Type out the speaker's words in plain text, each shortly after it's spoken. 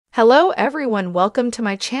Hello everyone, welcome to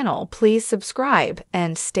my channel. Please subscribe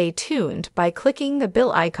and stay tuned by clicking the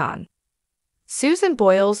bell icon. Susan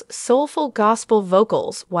Boyle's soulful gospel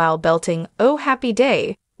vocals while belting "Oh Happy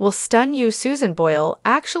Day" will stun you. Susan Boyle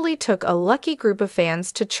actually took a lucky group of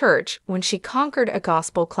fans to church when she conquered a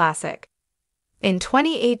gospel classic. In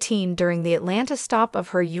 2018, during the Atlanta stop of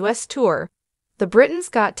her U.S. tour, the Britain's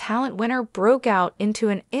Got Talent winner broke out into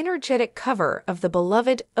an energetic cover of the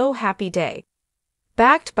beloved "Oh Happy Day."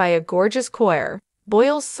 Backed by a gorgeous choir,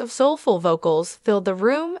 Boyle's soulful vocals filled the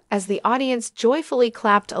room as the audience joyfully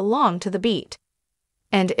clapped along to the beat.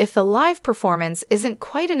 And if the live performance isn't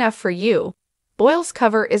quite enough for you, Boyle's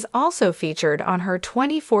cover is also featured on her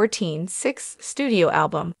 2014 sixth studio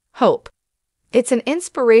album, Hope. It's an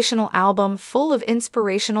inspirational album full of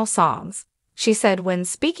inspirational songs, she said when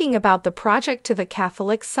speaking about the project to the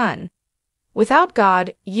Catholic Sun. "Without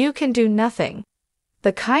God, you can do nothing.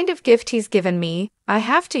 The kind of gift He's given me, I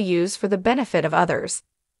have to use for the benefit of others."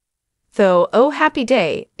 Though "Oh Happy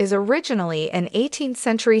Day" is originally an 18th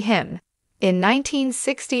century hymn, in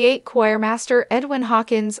 1968 choirmaster Edwin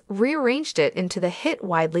Hawkins rearranged it into the hit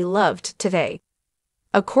widely loved today.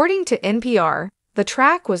 According to NPR, the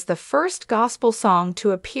track was the first gospel song to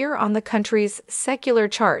appear on the country's secular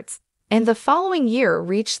charts, and the following year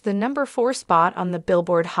reached the number 4 spot on the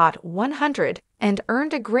Billboard Hot 100 and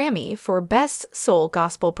earned a Grammy for Best Soul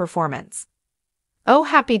Gospel Performance. "Oh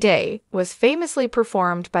Happy Day" was famously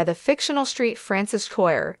performed by the fictional St. Francis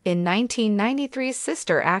Choir in 1993's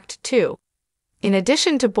Sister Act 2. In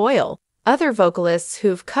addition to Boyle, other vocalists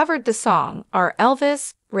who've covered the song are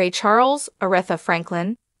Elvis, Ray Charles, Aretha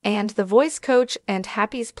Franklin, and the voice coach and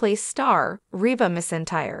Happy's Place star, Reba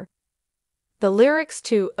McEntire. The lyrics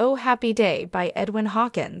to "Oh Happy Day" by Edwin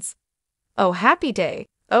Hawkins. "Oh happy day,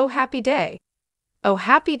 oh happy day. Oh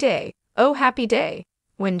happy day, oh happy day.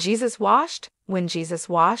 When Jesus washed, when Jesus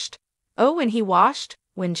washed. Oh, when He washed,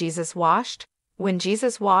 when Jesus washed. When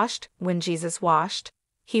Jesus washed, when Jesus washed.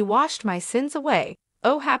 He washed my sins away.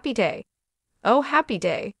 Oh happy day. Oh happy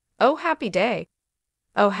day, oh happy day.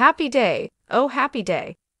 Oh happy day, oh happy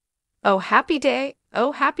day. Oh happy day,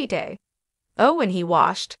 oh happy day. Oh, when He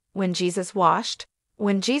washed, when Jesus washed.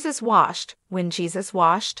 When Jesus washed, when Jesus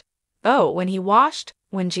washed. Oh, when He washed,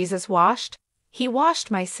 when Jesus washed. He washed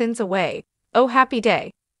my sins away. Oh happy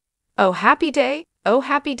day. Oh happy day, oh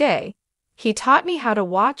happy day. He taught me how to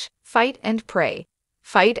watch, fight and pray.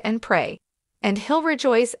 Fight and pray. And He'll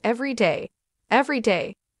rejoice every day. Every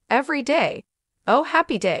day. Every day. Oh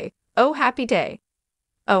happy day, oh happy day.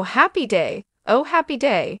 Oh happy day, oh happy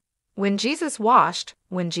day. When Jesus washed,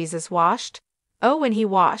 when Jesus washed. Oh, when He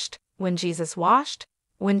washed, when Jesus washed.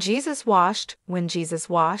 When Jesus washed, when Jesus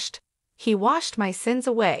washed. He washed my sins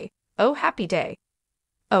away. Oh happy day.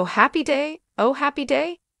 Oh happy day, oh happy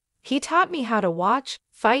day. He taught me how to watch,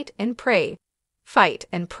 fight and pray. Fight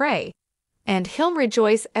and pray. And He'll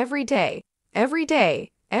rejoice every day. Every day.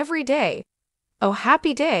 Every day. Oh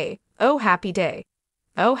happy day, oh happy day.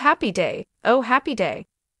 Oh happy day, oh happy day.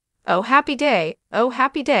 Oh happy day, oh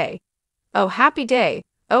happy day. Oh happy day,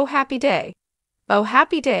 oh happy day. Oh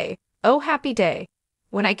happy day, oh happy day.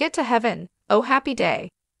 When I get to heaven, oh happy day.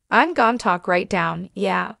 I'm gonna talk right down,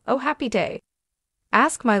 yeah, oh happy day.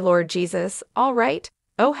 Ask my Lord Jesus, all right,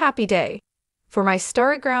 oh happy day. For my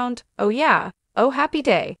starry ground, oh yeah, oh happy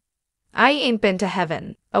day. I ain't been to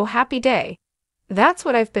heaven, oh happy day. That's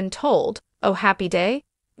what I've been told, oh happy day.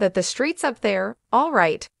 That the streets up there, all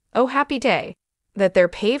right, oh happy day. That they're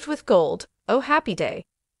paved with gold, oh happy day.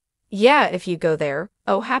 Yeah, if you go there,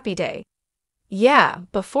 oh happy day. Yeah,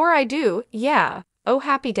 before I do, yeah, oh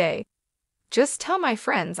happy day. Just tell my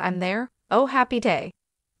friends I'm there, oh happy day.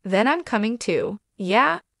 Then I'm coming too,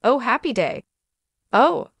 yeah, oh happy day.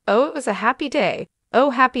 Oh, it was a happy day, oh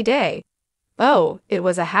happy day. Oh, it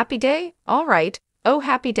was a happy day, all right, oh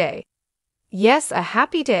happy day. Yes, a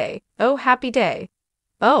happy day, oh happy day.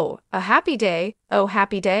 Oh, a happy day, oh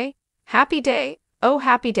happy day. Happy day, oh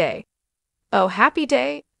happy day. Oh happy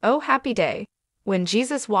day, oh happy day. When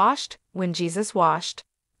Jesus washed, when Jesus washed.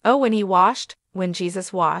 Oh, when He washed, when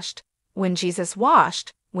Jesus washed. When Jesus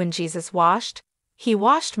washed, when Jesus washed. He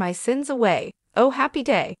washed my sins away. Oh happy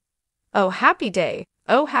day. Oh happy day,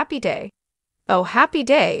 oh happy day. Oh happy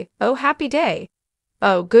day, oh happy day.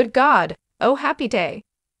 Oh good God, oh happy day.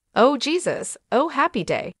 Oh Jesus, oh happy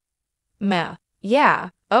day. Meh, yeah,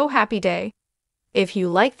 oh happy day. If you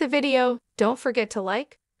like the video, don't forget to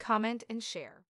like, comment, and share.